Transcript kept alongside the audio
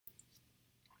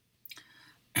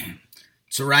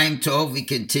Tzarayim Tov, we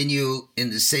continue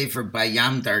in the Sefer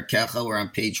Bayam Darkecha. We're on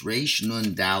page Reish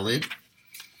Nun Dalid.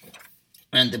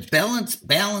 And the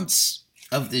balance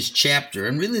of this chapter,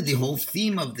 and really the whole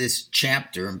theme of this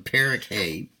chapter in Perek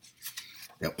Hay,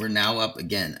 that we're now up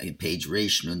again on page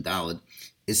Reish Nun Dalid,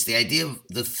 is the idea of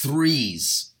the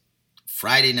threes: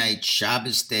 Friday night,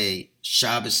 Shabbos day,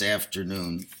 Shabbos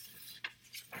afternoon.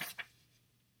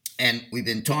 And we've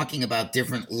been talking about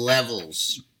different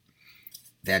levels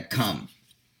that come.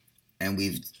 And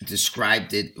we've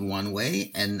described it one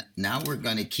way, and now we're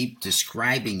going to keep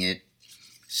describing it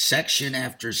section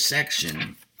after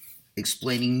section,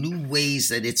 explaining new ways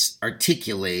that it's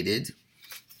articulated,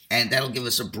 and that'll give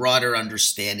us a broader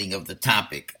understanding of the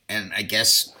topic. And I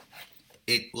guess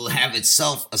it will have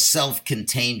itself a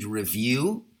self-contained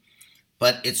review,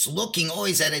 but it's looking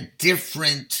always at a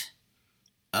different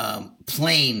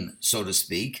plane, so to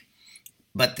speak.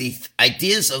 But the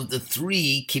ideas of the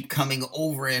three keep coming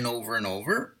over and over and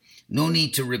over. No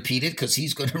need to repeat it because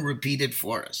he's going to repeat it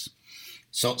for us.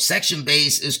 So section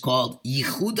base is called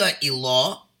Yichuda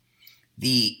Ela'ey,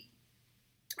 the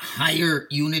higher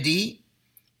unity,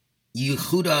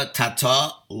 Yichuda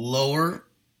Tata'ey, lower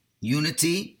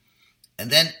unity,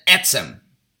 and then Etzem,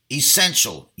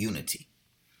 essential unity.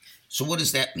 So what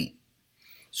does that mean?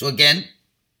 So again,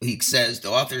 the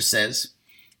author says,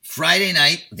 Friday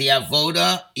night, the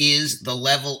avoda is the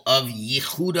level of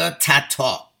Yichuda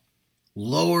Tata'ey,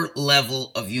 lower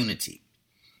level of unity.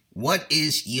 What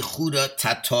is Yichuda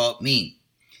Tata'ey mean?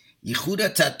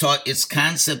 Yichuda Tata'ey, its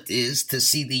concept is to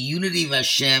see the unity of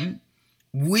Hashem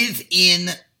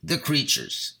within the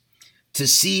creatures, to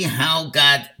see how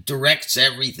God directs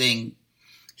everything.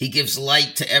 He gives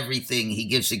light to everything. He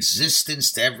gives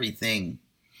existence to everything.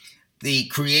 The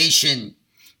creation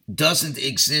doesn't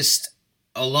exist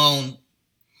alone,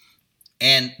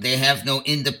 and they have no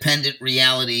independent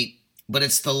reality, but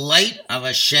it's the light of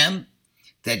Hashem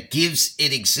that gives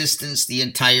it existence the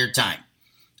entire time.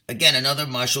 Again, another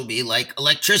mashal will be like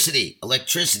electricity.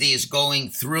 Electricity is going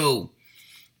through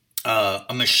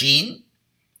a machine,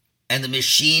 and the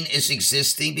machine is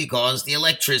existing because the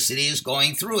electricity is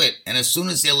going through it. And as soon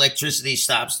as the electricity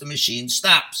stops, the machine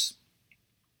stops.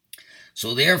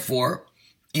 So therefore,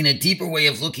 in a deeper way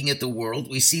of looking at the world,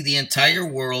 we see the entire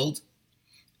world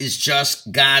is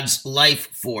just God's life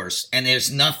force, and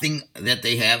there's nothing that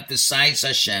they have besides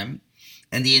Hashem,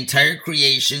 and the entire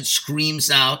creation screams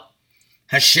out,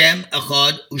 Hashem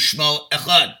Echad Ushmo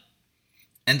Echad.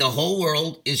 And the whole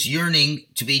world is yearning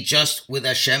to be just with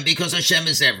Hashem because Hashem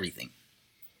is everything.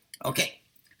 Okay,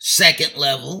 second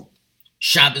level,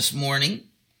 Shabbos morning,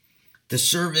 the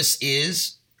service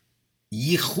is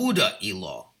Yichuda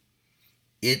Ela'ey.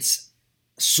 It's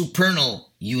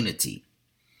supernal unity.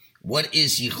 What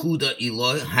is Yichuda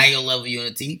Ela'ey, higher level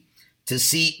unity? To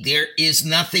see there is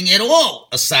nothing at all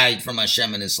aside from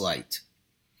Hashem and His light.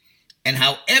 And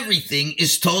how everything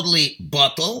is totally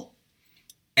bitul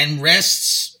and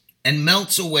rests and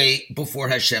melts away before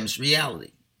Hashem's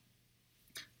reality.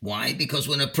 Why? Because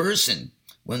when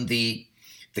the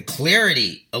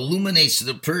clarity illuminates to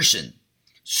the person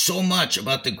so much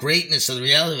about the greatness of the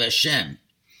reality of Hashem,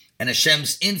 and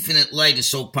Hashem's infinite light is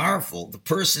so powerful, the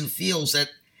person feels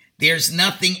that there's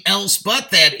nothing else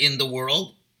but that in the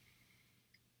world,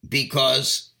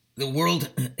 because the world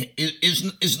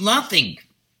is nothing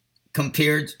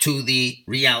compared to the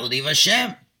reality of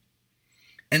Hashem.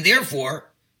 And therefore,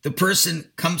 the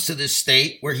person comes to this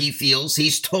state where he feels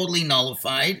he's totally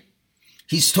nullified,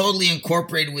 he's totally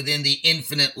incorporated within the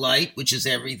infinite light, which is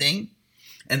everything.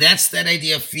 And that's that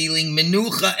idea of feeling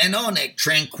menucha and oneg,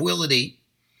 tranquility,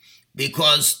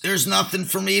 because there's nothing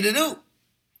for me to do.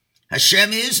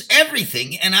 Hashem is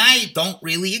everything, and I don't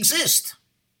really exist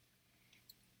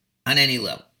on any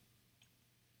level.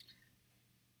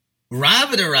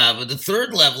 Rava de Rava, the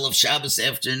third level of Shabbos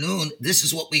afternoon, this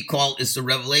is what we call is the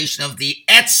revelation of the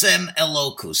Etzem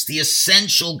Elokus, the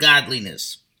essential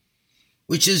godliness,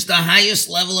 which is the highest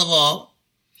level of all,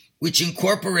 which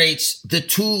incorporates the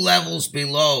two levels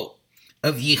below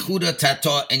of Yichuda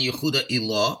Tata'ey and Yichuda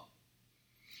Ela'ey.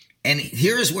 And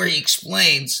here is where he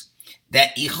explains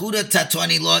that Yichuda Tata'ey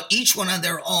and Ela'ey, each one on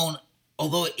their own,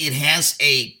 although it has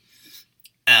a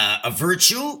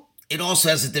virtue, it also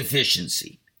has a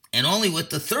deficiency. And only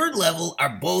with the third level are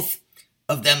both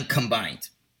of them combined.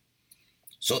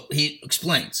 So he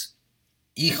explains,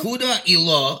 Yichuda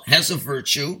Ela'ey has a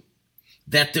virtue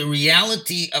that the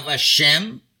reality of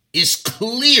Hashem is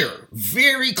clear,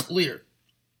 very clear.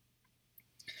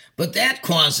 But that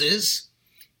causes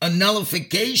a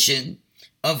nullification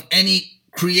of any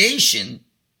creation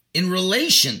in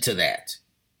relation to that.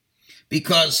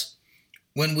 Because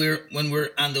when we're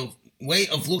on the way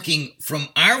of looking from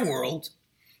our world,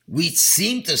 we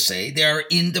seem to say they are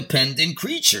independent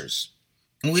creatures.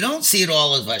 And we don't see it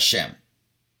all as Hashem.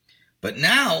 But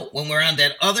now, when we're on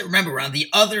that other, remember, we're on the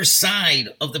other side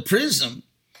of the prism,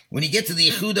 when you get to the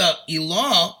Yichuda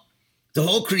Ela'ey, the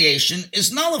whole creation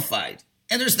is nullified,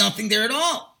 and there's nothing there at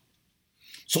all.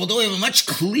 So although we have a much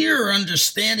clearer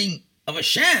understanding of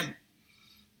Hashem,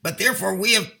 but therefore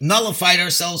we have nullified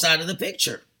ourselves out of the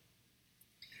picture.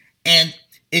 And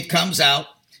it comes out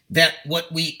that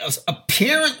what we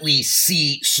apparently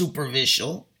see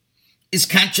superficial is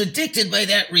contradicted by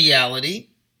that reality,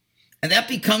 and that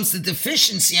becomes the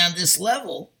deficiency on this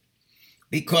level,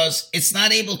 because it's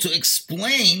not able to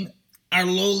explain our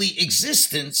lowly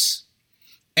existence,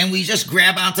 and we just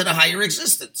grab onto the higher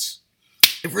existence.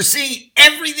 If we're seeing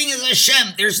everything is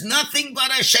Hashem, there's nothing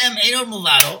but Hashem, Eino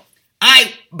Mulado,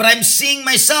 but I'm seeing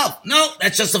myself. No,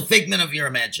 that's just a figment of your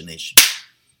imagination.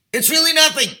 It's really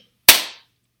nothing.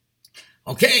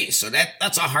 Okay, so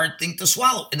that's a hard thing to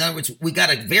swallow. In other words, we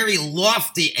got a very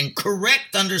lofty and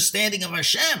correct understanding of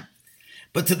Hashem.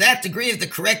 But to that degree of the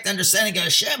correct understanding of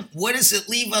Hashem, what does it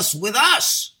leave us with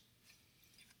us?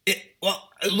 It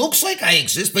looks like I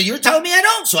exist, but you're telling me I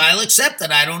don't, so I'll accept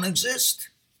that I don't exist.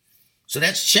 So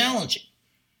that's challenging.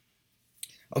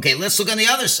 Okay, let's look on the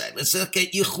other side. Let's look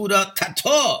at Yichuda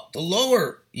Tata'ey, the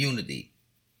lower unity.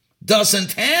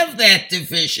 Doesn't have that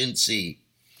deficiency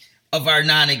of our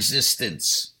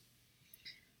non-existence.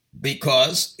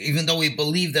 Because even though we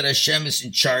believe that Hashem is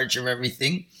in charge of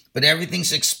everything, but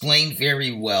everything's explained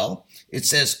very well, it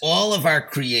says all of our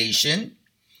creation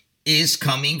is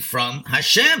coming from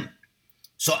Hashem.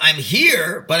 So I'm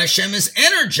here, but Hashem is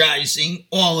energizing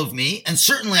all of me, and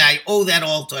certainly I owe that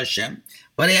all to Hashem,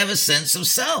 but I have a sense of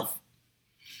self.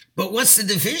 But what's the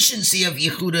deficiency of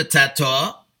Yichuda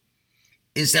Tata'ey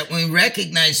is that when we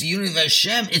recognize the unity of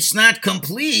Hashem, it's not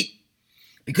complete,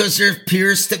 because there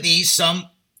appears to be some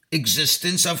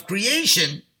existence of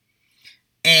creation,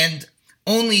 and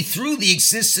only through the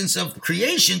existence of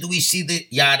creation do we see the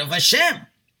Yad of Hashem.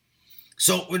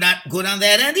 So we're not good on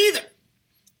that end either.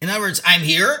 In other words, I'm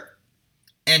here,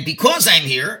 and because I'm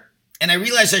here, and I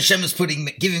realize Hashem is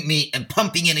giving me and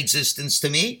pumping in existence to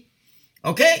me,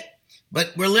 okay,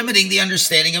 but we're limiting the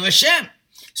understanding of Hashem.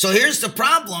 So here's the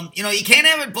problem. You can't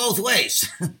have it both ways.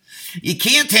 You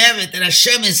can't have it that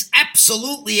Hashem is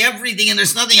absolutely everything and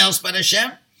there's nothing else but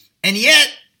Hashem, and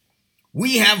yet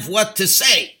we have what to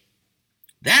say.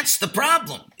 That's the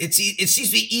problem. It seems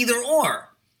to be either or.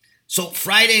 So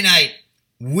Friday night,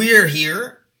 we're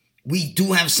here. We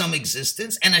do have some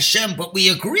existence, and Hashem, but we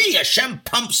agree, Hashem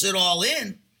pumps it all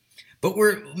in, but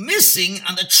we're missing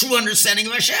on the true understanding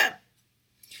of Hashem.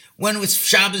 When it's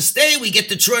Shabbos day, we get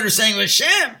the true understanding of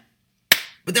Hashem,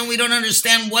 but then we don't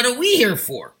understand what are we here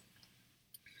for.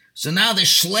 So now the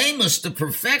shleimus, the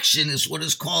perfection, is what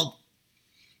is called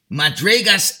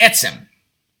madregas etzem,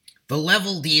 the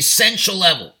level, the essential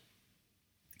level,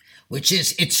 which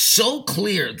is, it's so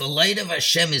clear the light of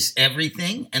Hashem is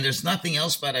everything, and there's nothing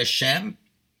else but Hashem.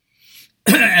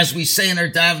 As we say in our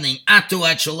davening, Atu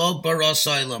Achalo Baros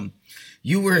Olam.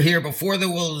 You were here before the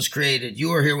world was created. You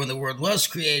were here when the world was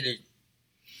created.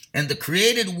 And the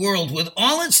created world, with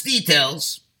all its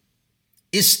details,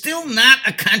 is still not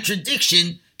a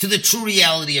contradiction to the true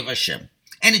reality of Hashem.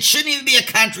 And it shouldn't even be a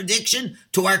contradiction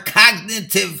to our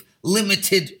cognitive,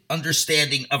 limited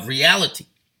understanding of reality.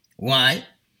 Why?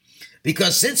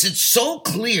 Because since it's so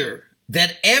clear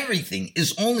that everything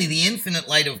is only the infinite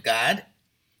light of God,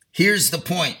 here's the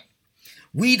point.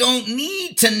 We don't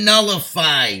need to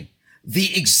nullify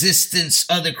the existence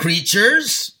of the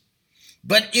creatures,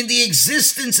 but in the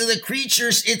existence of the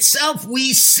creatures itself,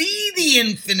 we see the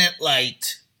infinite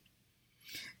light.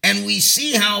 And we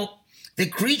see how the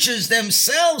creatures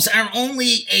themselves are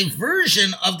only a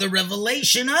version of the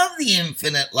revelation of the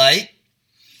infinite light,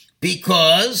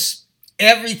 because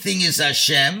everything is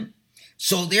Hashem.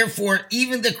 So therefore,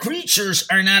 even the creatures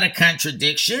are not a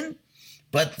contradiction,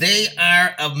 but they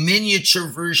are a miniature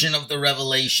version of the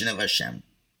revelation of Hashem.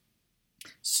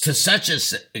 To such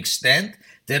an extent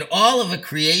that all of a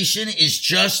creation is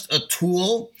just a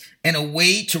tool and a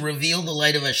way to reveal the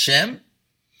light of Hashem.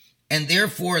 And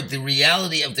therefore, the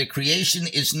reality of the creation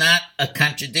is not a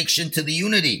contradiction to the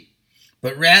unity,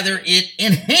 but rather it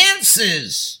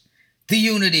enhances the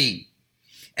unity.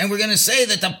 And we're going to say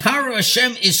that the power of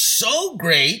Hashem is so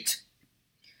great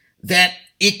that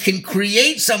it can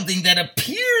create something that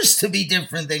appears to be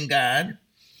different than God,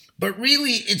 but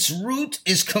really its root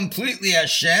is completely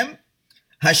Hashem.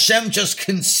 Hashem just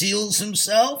conceals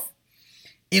himself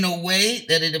in a way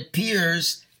that it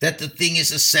appears that the thing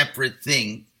is a separate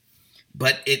thing.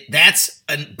 but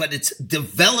it's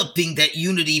developing that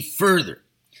unity further.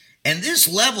 And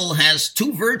this level has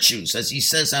two virtues, as he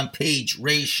says on page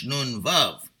Reish Nun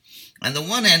Vav. On the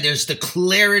one hand, there's the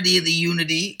clarity of the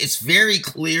unity. It's very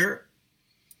clear.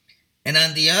 And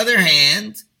on the other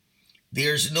hand,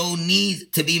 there's no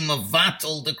need to be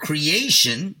mavatal the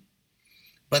creation,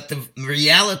 but the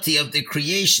reality of the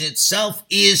creation itself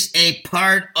is a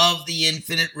part of the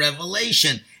infinite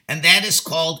revelation. And that is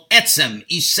called etzem,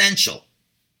 essential,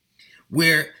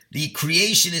 where the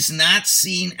creation is not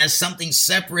seen as something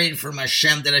separated from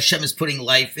Hashem, that Hashem is putting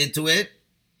life into it.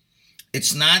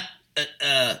 It's not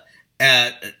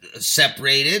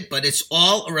separated, but it's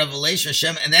all a revelation of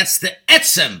Hashem, and that's the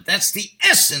etzem, that's the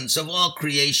essence of all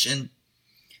creation.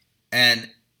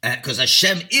 And because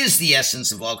Hashem is the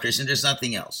essence of all creation, there's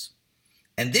nothing else.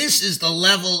 And this is the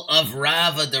level of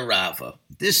Rava de Rava.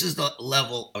 This is the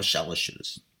level of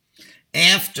Shalashus.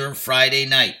 After Friday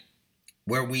night,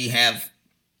 where we have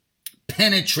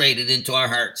penetrated into our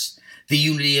hearts the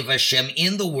unity of Hashem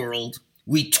in the world,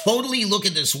 we totally look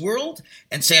at this world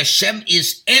and say Hashem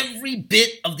is every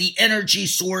bit of the energy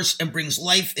source and brings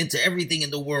life into everything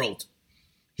in the world.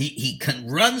 He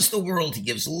runs the world. He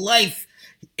gives life.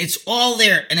 It's all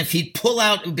there. And if he'd pull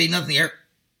out, it would be nothing there.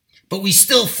 But we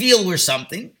still feel we're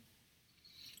something.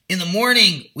 In the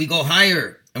morning, we go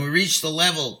higher and we reach the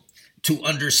level to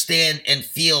understand and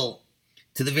feel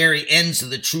to the very ends of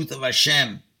the truth of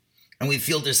Hashem. And we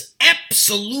feel there's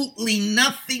absolutely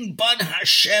nothing but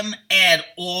Hashem at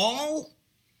all.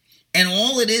 And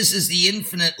all it is the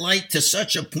infinite light, to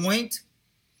such a point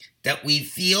that we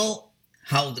feel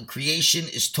how the creation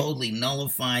is totally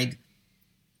nullified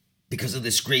because of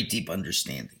this great deep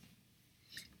understanding.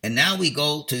 And now we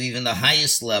go to even the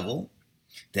highest level,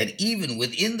 that even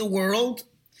within the world,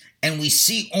 and we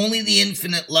see only the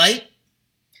infinite light,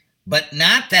 but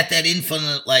not that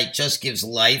infinite light just gives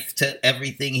life to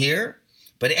everything here,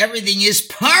 but everything is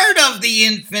part of the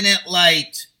infinite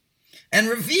light and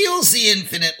reveals the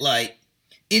infinite light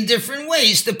in different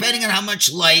ways, depending on how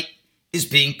much light is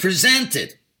being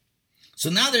presented. So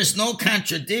now there's no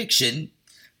contradiction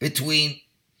between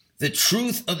the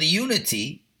truth of the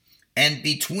unity and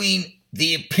between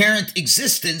the apparent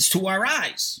existence to our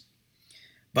eyes.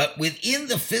 But within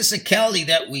the physicality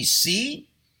that we see,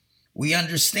 we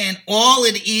understand all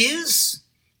it is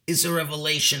a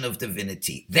revelation of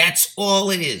divinity. That's all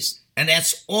it is. And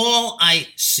that's all I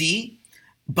see.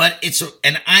 But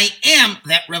and I am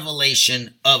that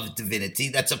revelation of divinity.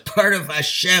 That's a part of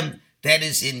Hashem that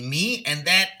is in me. And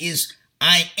that is,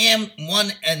 I am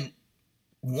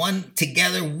one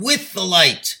together with the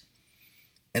light.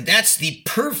 And that's the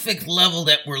perfect level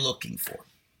that we're looking for.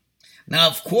 Now,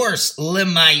 of course,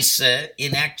 lemaisa,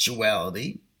 in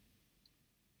actuality,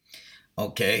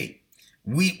 okay,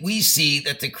 we see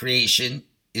that the creation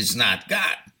is not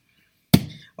God.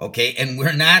 Okay, and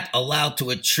we're not allowed to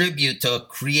attribute to a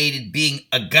created being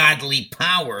a godly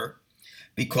power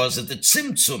because of the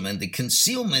tzimtzum and the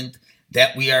concealment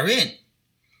that we are in.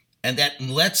 And that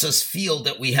lets us feel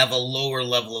that we have a lower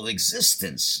level of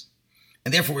existence.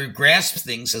 And therefore we grasp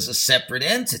things as a separate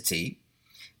entity.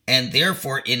 And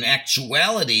therefore, in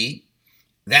actuality,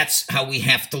 that's how we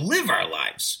have to live our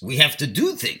lives. We have to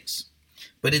do things.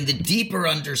 But in the deeper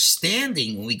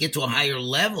understanding, when we get to a higher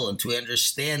level and to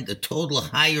understand the total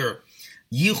higher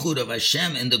yichud of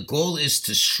Hashem, and the goal is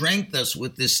to strengthen us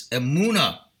with this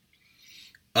emunah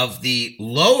of the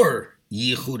lower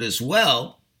yichud as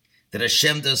well, that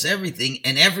Hashem does everything,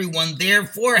 and everyone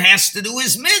therefore has to do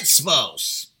his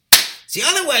mitzvos. See,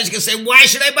 otherwise you can say, why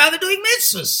should I bother doing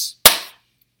mitzvahs?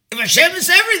 If Hashem is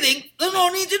everything, there's no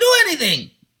need to do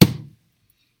anything.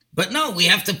 But no, we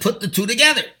have to put the two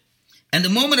together. And the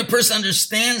moment a person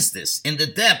understands this in the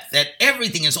depth, that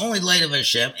everything is only light of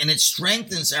Hashem, and it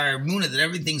strengthens our emunah that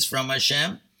everything's from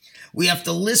Hashem, we have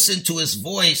to listen to his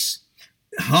voice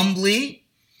humbly,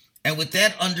 and with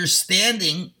that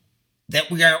understanding that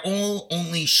we are all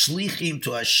only shlichim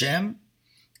to Hashem,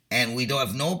 and we don't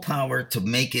have no power to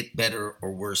make it better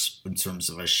or worse in terms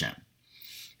of Hashem.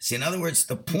 See, in other words,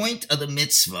 the point of the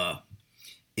mitzvah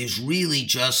is really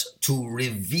just to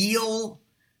reveal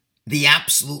the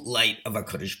absolute light of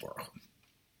HaKadosh Baruch Hu.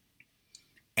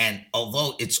 And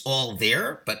although it's all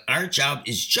there, but our job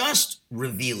is just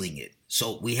revealing it.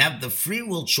 So we have the free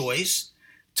will choice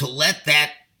to let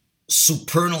that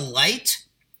supernal light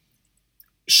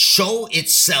show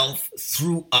itself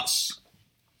through us.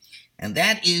 And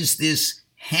that is this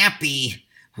happy,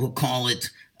 we'll call it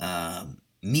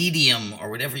medium or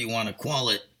whatever you want to call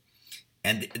it.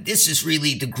 And this is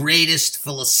really the greatest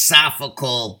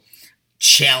philosophical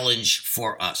challenge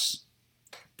for us.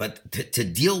 But to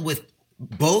deal with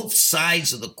both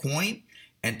sides of the coin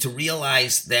and to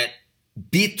realize that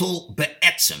Bitul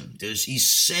be'etzem, there's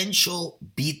essential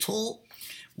Bitul,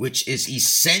 which is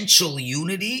essential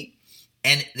unity,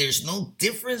 and there's no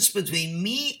difference between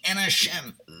me and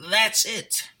Hashem. That's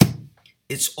it.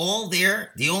 It's all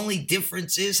there. The only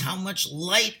difference is how much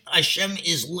light Hashem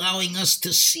is allowing us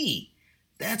to see.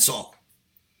 That's all.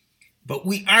 But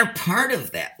we are part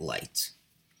of that light.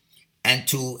 And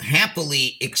to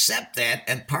happily accept that,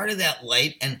 and part of that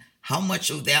light, and how much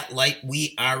of that light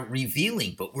we are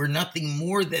revealing. But we're nothing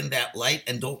more than that light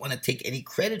and don't want to take any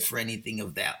credit for anything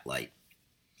of that light.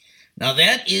 Now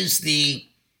that is the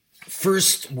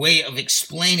first way of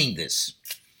explaining this.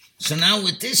 So now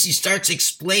with this, he starts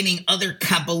explaining other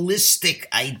Kabbalistic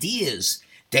ideas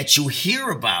that you hear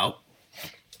about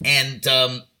and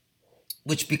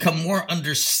which become more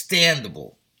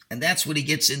understandable. And that's when he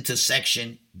gets into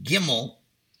section Gimel,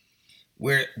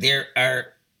 where there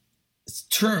are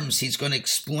terms he's going to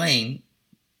explain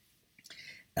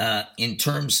in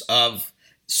terms of,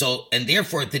 so, and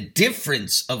therefore the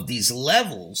difference of these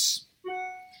levels,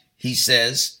 he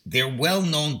says, they're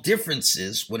well-known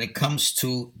differences when it comes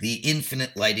to the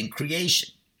infinite light in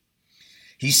creation.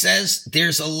 He says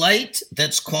there's a light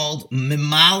that's called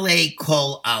Memalei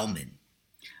Kol Almin,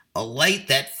 a light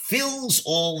that fills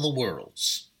all the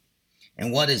worlds.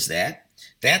 And what is that?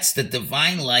 That's the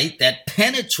divine light that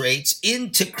penetrates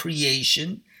into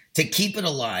creation to keep it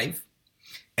alive.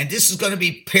 And this is going to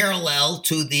be parallel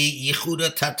to the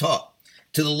Yichuda Tata'ey,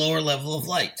 to the lower level of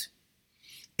light.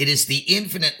 It is the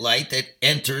infinite light that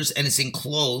enters and is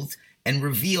enclosed and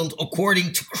revealed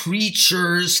according to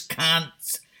creatures'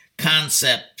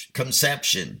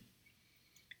 conception.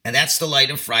 And that's the light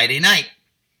of Friday night.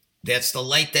 That's the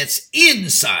light that's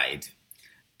inside,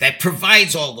 that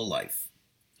provides all the life.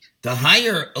 The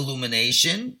higher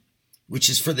illumination, which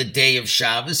is for the day of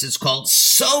Shabbos, is called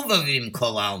Sveiv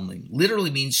Kol Almin, literally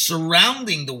means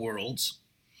surrounding the worlds.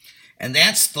 And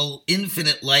that's the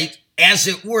infinite light, as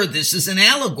it were. This is an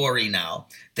allegory now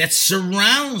that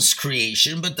surrounds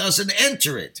creation but doesn't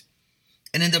enter it.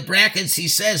 And in the brackets, he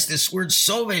says this word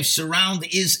Sovev, surround,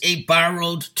 is a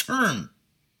borrowed term.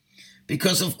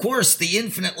 Because, of course, the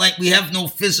infinite light, we have no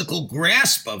physical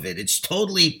grasp of it. It's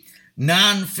totally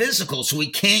non-physical, so we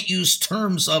can't use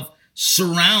terms of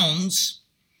surrounds,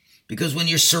 because when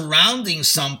you're surrounding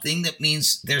something, that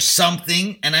means there's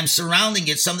something, and I'm surrounding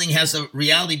it. Something has a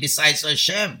reality besides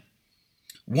Hashem.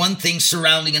 One thing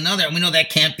surrounding another, and we know that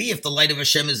can't be. If the light of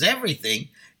Hashem is everything,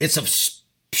 it's a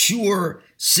pure,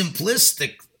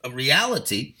 simplistic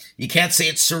reality. You can't say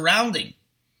it's surrounding,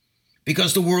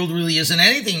 because the world really isn't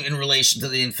anything in relation to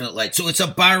the infinite light. So it's a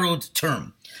borrowed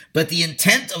term. But the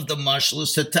intent of the mashal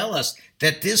is to tell us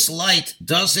that this light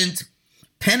doesn't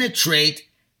penetrate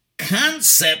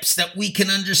concepts that we can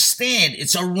understand.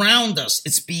 It's around us.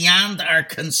 It's beyond our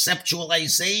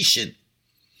conceptualization.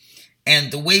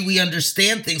 And the way we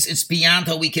understand things, it's beyond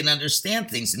how we can understand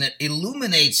things. And it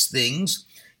illuminates things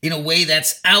in a way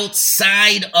that's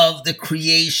outside of the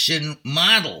creation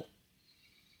model,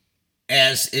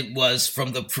 as it was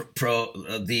from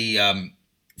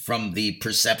from the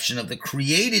perception of the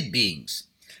created beings.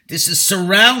 This is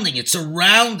surrounding, it's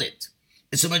around it.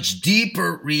 It's a much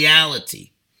deeper reality.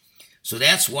 So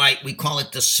that's why we call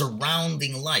it the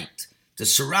surrounding light. The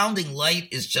surrounding light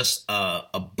is just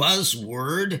a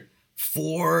buzzword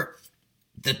for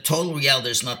the total reality.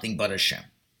 There's nothing but Hashem.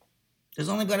 There's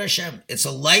only but Hashem. It's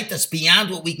a light that's beyond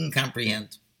what we can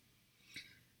comprehend.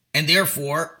 And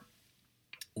therefore,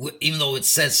 even though it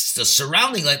says the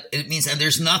surrounding light, it means, and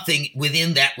there's nothing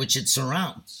within that which it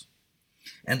surrounds.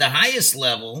 And the highest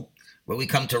level, where we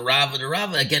come to Rava,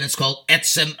 again, it's called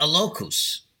Etzem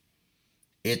Elokus.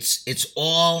 It's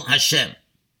all Hashem.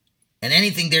 And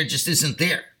anything there just isn't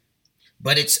there.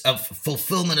 But it's a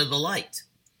fulfillment of the light.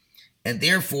 And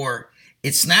therefore,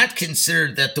 it's not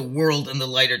considered that the world and the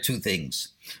light are two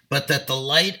things, but that the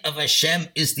light of Hashem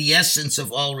is the essence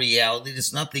of all reality.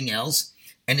 There's nothing else.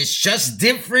 And it's just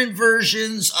different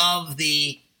versions of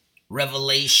the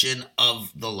revelation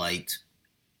of the light.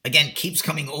 Again, keeps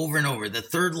coming over and over. The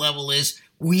third level is,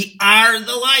 we are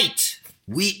the light.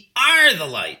 We are the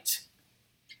light.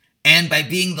 And by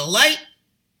being the light,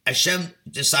 Hashem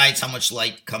decides how much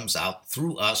light comes out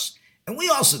through us. And we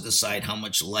also decide how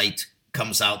much light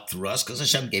comes out through us, because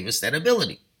Hashem gave us that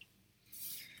ability.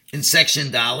 In section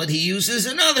Dalet, he uses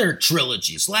another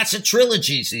trilogies. Lots of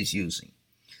trilogies he's using.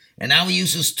 And now he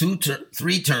uses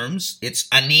three terms. It's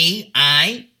ani,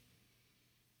 I.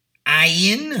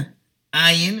 Ayin.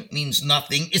 Ayin means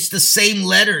nothing. It's the same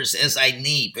letters as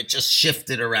ani, but just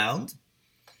shifted around.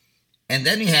 And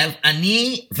then you have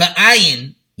ani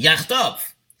va'ayin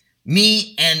yachtov.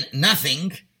 me and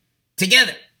nothing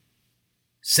together.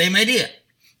 Same idea.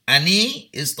 Ani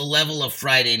is the level of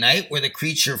Friday night where the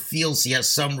creature feels he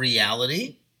has some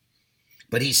reality,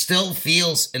 but he still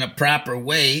feels in a proper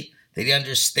way that he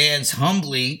understands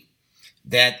humbly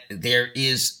that there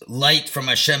is light from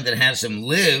Hashem that has him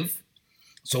live.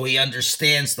 So he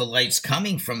understands the light's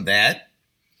coming from that.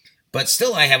 But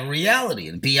still, I have a reality.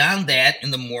 And beyond that,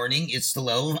 in the morning, it's the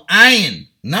level of ayin,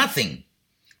 nothing,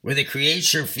 where the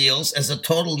creature feels as a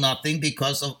total nothing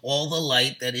because of all the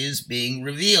light that is being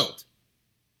revealed.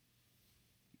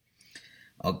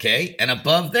 Okay, and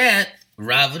above that,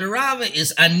 Rava to Rava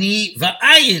is ani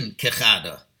va'ayin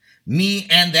kechada. Me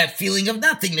and that feeling of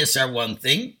nothingness are one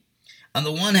thing. On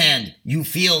the one hand, you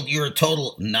feel you're a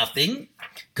total nothing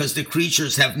because the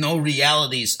creatures have no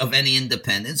realities of any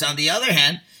independence. On the other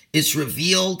hand, it's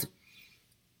revealed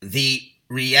the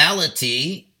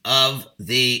reality of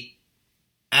the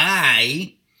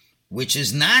I, which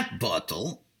is not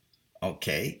Bitul,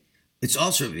 okay, it's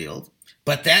also revealed,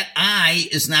 but that I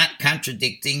is not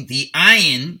contradicting the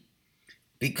ayin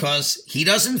because he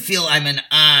doesn't feel I'm an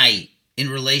I in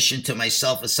relation to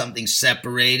myself as something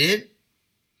separated,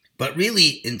 but really,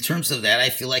 in terms of that, I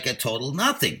feel like a total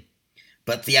nothing.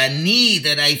 But the ani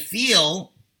that I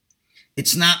feel,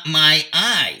 it's not my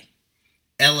I.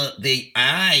 The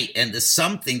I and the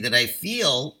something that I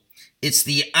feel, it's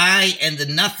the I and the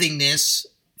nothingness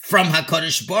from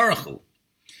HaKadosh Baruch Hu,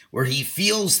 where he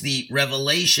feels the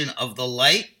revelation of the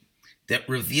light that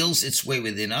reveals its way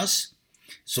within us.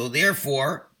 So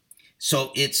therefore,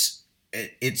 it's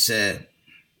an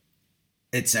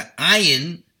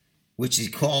ayin, which he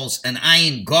calls an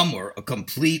ayin gomer, a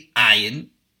complete ayin,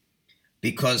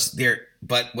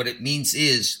 but what it means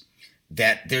is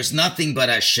that there's nothing but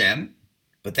Hashem,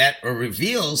 but that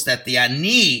reveals that the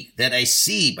ani that I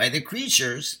see by the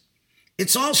creatures,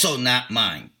 it's also not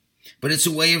mine, but it's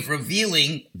a way of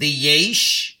revealing the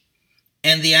yesh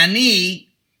and the ani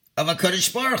of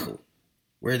HaKadosh Baruch Hu,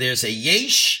 where there's a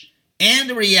yesh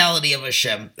and a reality of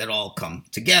Hashem that all come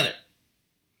together.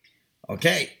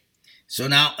 Okay, so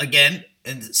now again,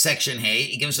 in section Hey,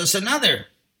 he gives us another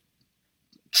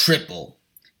triple.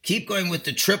 Keep going with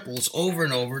the triples over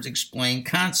and over to explain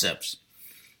concepts.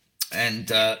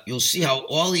 And you'll see how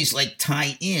all these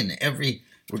tie in.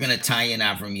 We're going to tie in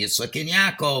Avram, Yitzchak, and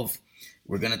Yaakov.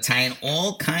 We're going to tie in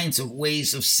all kinds of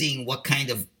ways of seeing what kind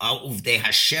of Avdei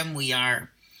Hashem we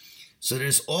are. So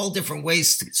there's all different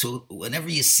ways. So whenever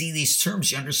you see these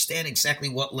terms, you understand exactly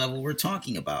what level we're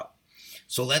talking about.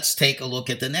 So let's take a look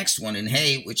at the next one in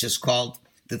Hey, which is called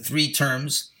the three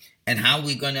terms, and how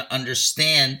we're going to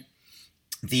understand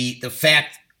the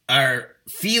fact our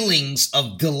feelings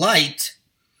of delight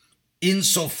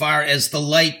insofar as the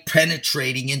light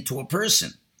penetrating into a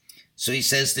person. So he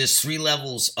says there's these three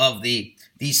levels of the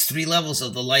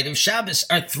light of Shabbos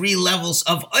are three levels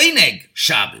of Oneg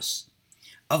Shabbos,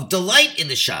 of delight in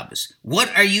the Shabbos.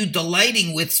 What are you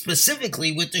delighting with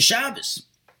specifically with the Shabbos?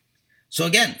 So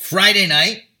again, Friday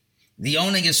night, the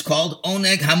Oneg is called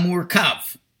Oneg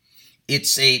HaMurkav.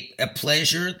 It's a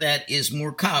pleasure that is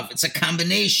Murkav. It's a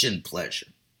combination pleasure.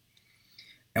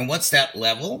 And what's that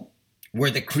level? Where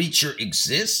the creature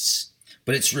exists,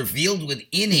 but it's revealed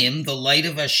within him the light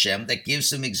of Hashem that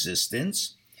gives him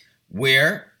existence,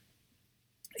 where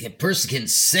a person can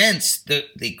sense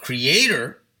the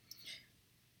creator,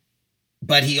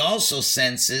 but he also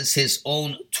senses his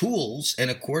own tools and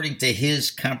according to his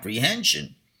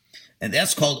comprehension. And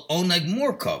that's called Oneg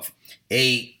Murkav,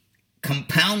 a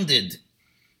compounded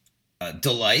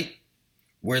delight,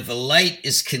 where the light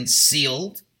is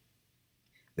concealed,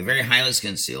 the very highest is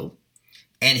concealed,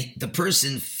 and the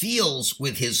person feels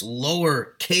with his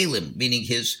lower kalim, meaning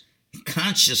his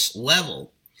conscious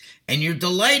level, and you're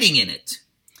delighting in it.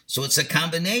 So it's a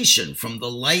combination from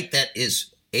the light that is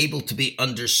able to be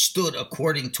understood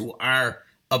according to our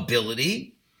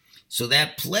ability. So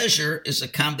that pleasure is a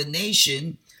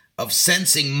combination of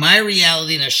sensing my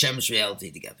reality and Hashem's reality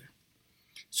together.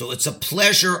 So it's a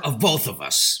pleasure of both of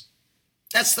us.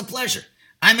 That's the pleasure.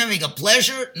 I'm having a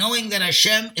pleasure knowing that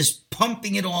Hashem is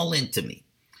pumping it all into me.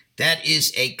 That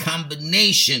is a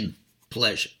combination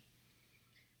pleasure.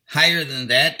 Higher than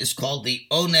that is called the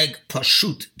Oneg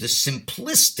Pashut, the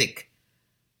simplistic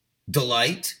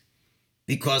delight,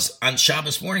 because on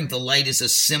Shabbos morning, the light is a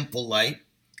simple light.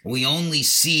 We only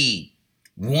see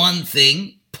one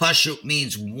thing. Pashut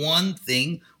means one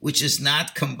thing, which is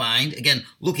not combined. Again,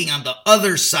 looking on the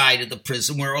other side of the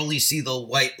prism, where we only see the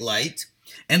white light,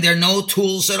 and there are no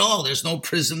tools at all. There's no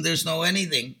prism. There's no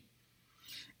anything.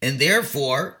 And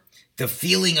therefore, the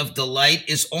feeling of delight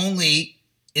is only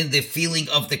in the feeling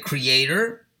of the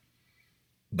Creator,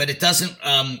 but it doesn't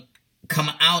come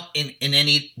out in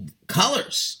any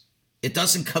colors. It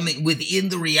doesn't come in within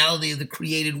the reality of the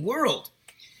created world.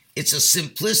 It's a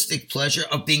simplistic pleasure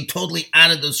of being totally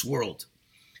out of this world,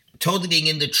 totally being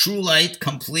in the true light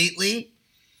completely,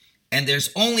 and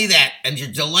there's only that, and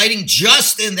you're delighting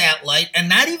just in that light, and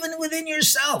not even within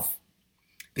yourself,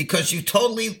 because you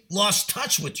totally lost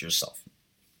touch with yourself.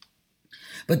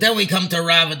 But then we come to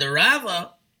Rava de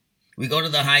Rava, we go to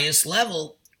the highest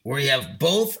level, where you have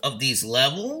both of these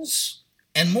levels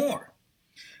and more.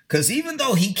 Because even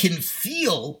though he can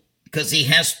feel, because he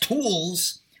has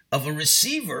tools of a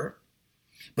receiver,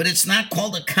 but it's not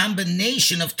called a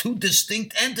combination of two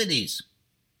distinct entities,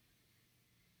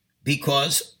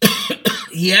 because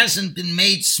he hasn't been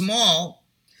made small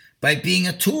by being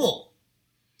a tool,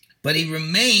 but he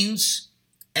remains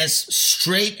as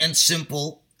straight and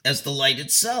simple as the light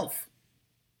itself.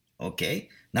 Okay?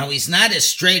 Now, he's not as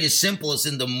straight, as simple as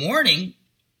in the morning,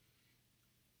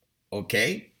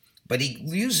 okay? But he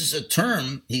uses a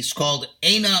term, he's called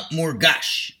Eina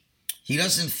Murgash. He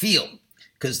doesn't feel,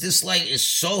 because this light is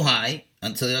so high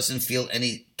until he doesn't feel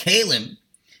any kalim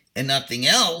and nothing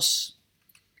else,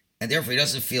 and therefore he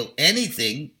doesn't feel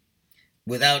anything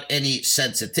without any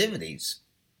sensitivities,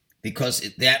 because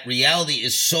that reality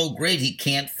is so great he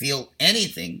can't feel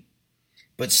anything.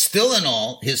 But still in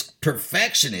all, his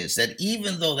perfection is that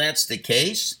even though that's the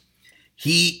case,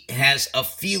 he has a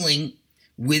feeling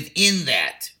within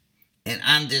that. And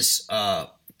on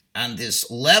this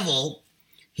level,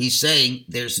 he's saying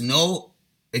there's no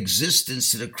existence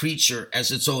to the creature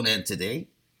as its own entity,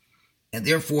 and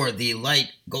therefore the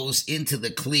light goes into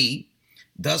the kli,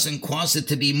 doesn't cause it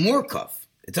to be murkav.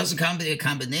 It doesn't be a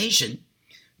combination,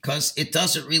 because it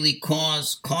doesn't really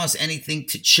cause anything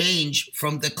to change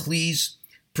from the kli's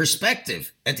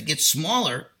perspective and to get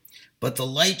smaller, but the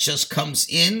light just comes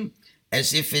in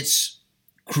as if it's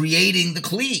creating the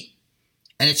kli,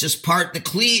 and it's just the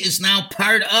kli is now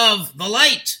part of the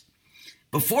light.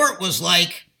 Before it was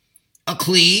like a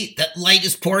kli that light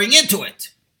is pouring into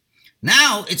it.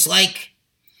 Now it's like,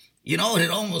 it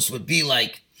almost would be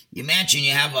like, imagine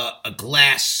you have a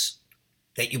glass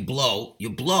that you blow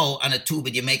on a tube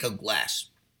and you make a glass.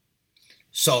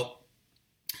 So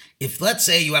if, let's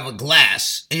say, you have a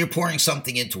glass and you're pouring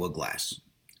something into a glass.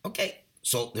 Okay,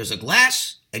 so there's a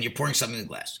glass and you're pouring something in the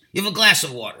glass. You have a glass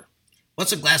of water.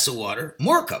 What's a glass of water?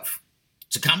 Murkav.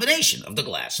 It's a combination of the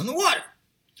glass and the water.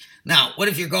 Now, what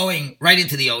if you're going right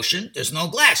into the ocean? There's no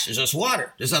glass. There's just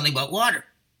water. There's nothing but water.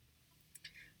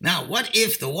 Now, what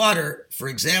if the water, for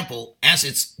example, as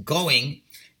it's going,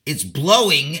 it's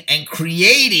blowing and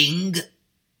creating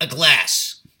a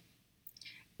glass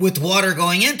with water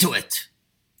going into it?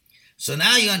 So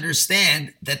now you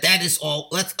understand that is all.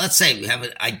 Let's say we have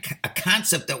a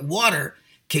concept that water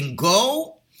can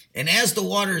go, and as the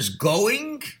water is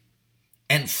going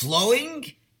and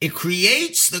flowing, it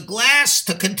creates the glass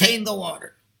to contain the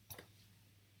water.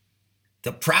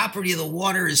 The property of the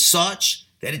water is such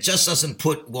that it just doesn't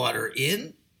put water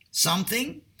in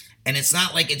something, and it's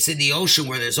not like it's in the ocean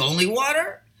where there's only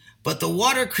water, but the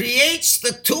water creates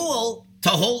the tool to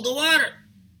hold the water.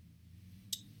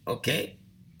 Okay?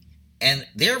 And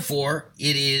therefore,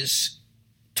 it is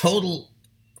total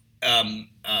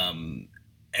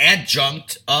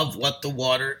adjunct of what the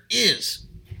water is.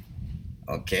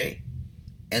 Okay?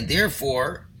 And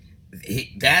therefore,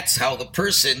 that's how the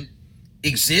person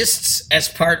exists as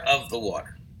part of the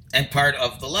water and part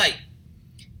of the light.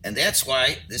 And that's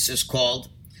why this is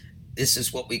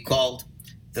what we called,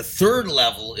 the third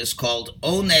level is called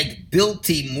Oneg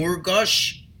Bilti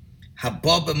Murgash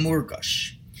Hababa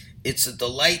Murgash. It's a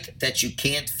delight that you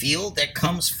can't feel that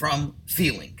comes from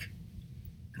feeling.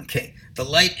 Okay? The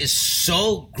light is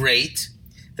so great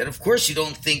that of course you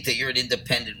don't think that you're an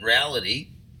independent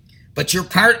reality, but you're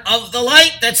part of the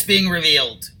light that's being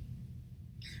revealed.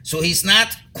 So he's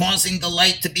not causing the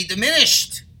light to be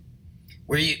diminished,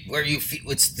 where you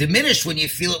feel it's diminished when you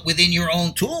feel it within your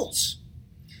own tools.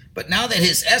 But now that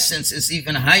his essence is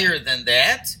even higher than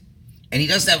that, and he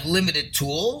doesn't have limited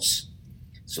tools,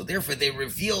 so therefore they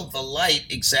reveal the light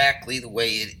exactly the way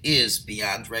it is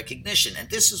beyond recognition. And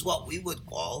this is what we would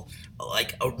call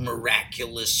like a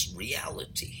miraculous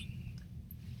reality.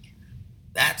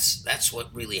 That's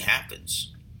what really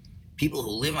happens. People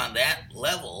who live on that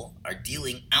level are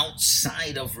dealing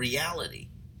outside of reality.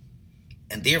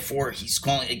 And therefore, he's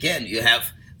calling, again, you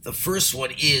have the first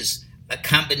one is a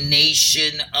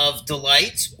combination of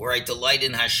delight, where I delight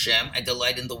in Hashem, I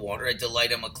delight in the water, I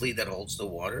delight in Makli that holds the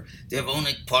water. They have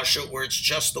Onik Pasha, where it's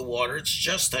just the water, it's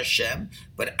just Hashem,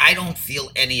 but I don't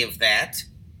feel any of that.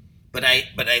 But I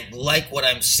like what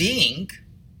I'm seeing.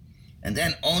 And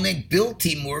then oneg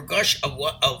bilti murgash,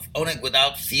 of oneg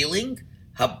without feeling,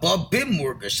 haba bim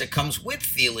murgash, that comes with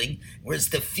feeling, whereas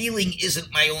the feeling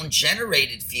isn't my own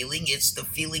generated feeling, it's the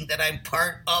feeling that I'm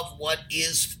part of what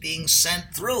is being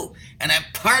sent through, and I'm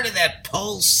part of that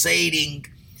pulsating.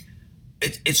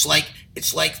 It's like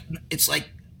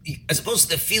as opposed to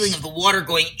the feeling of the water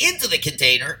going into the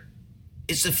container,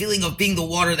 it's the feeling of being the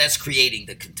water that's creating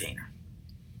the container,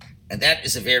 and that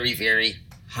is a very, very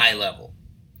high level.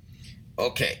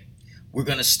 Okay, we're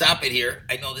going to stop it here.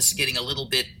 I know this is getting a little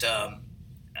bit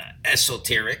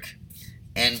esoteric,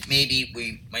 and maybe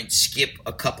we might skip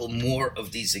a couple more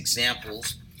of these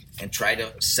examples and try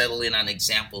to settle in on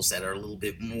examples that are a little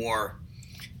bit more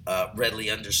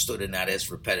readily understood and not as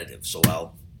repetitive. So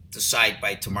I'll decide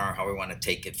by tomorrow how we want to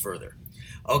take it further.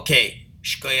 Okay,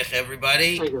 shkoyach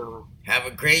everybody. Have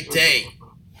a great day.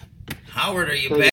 Howard, are you back?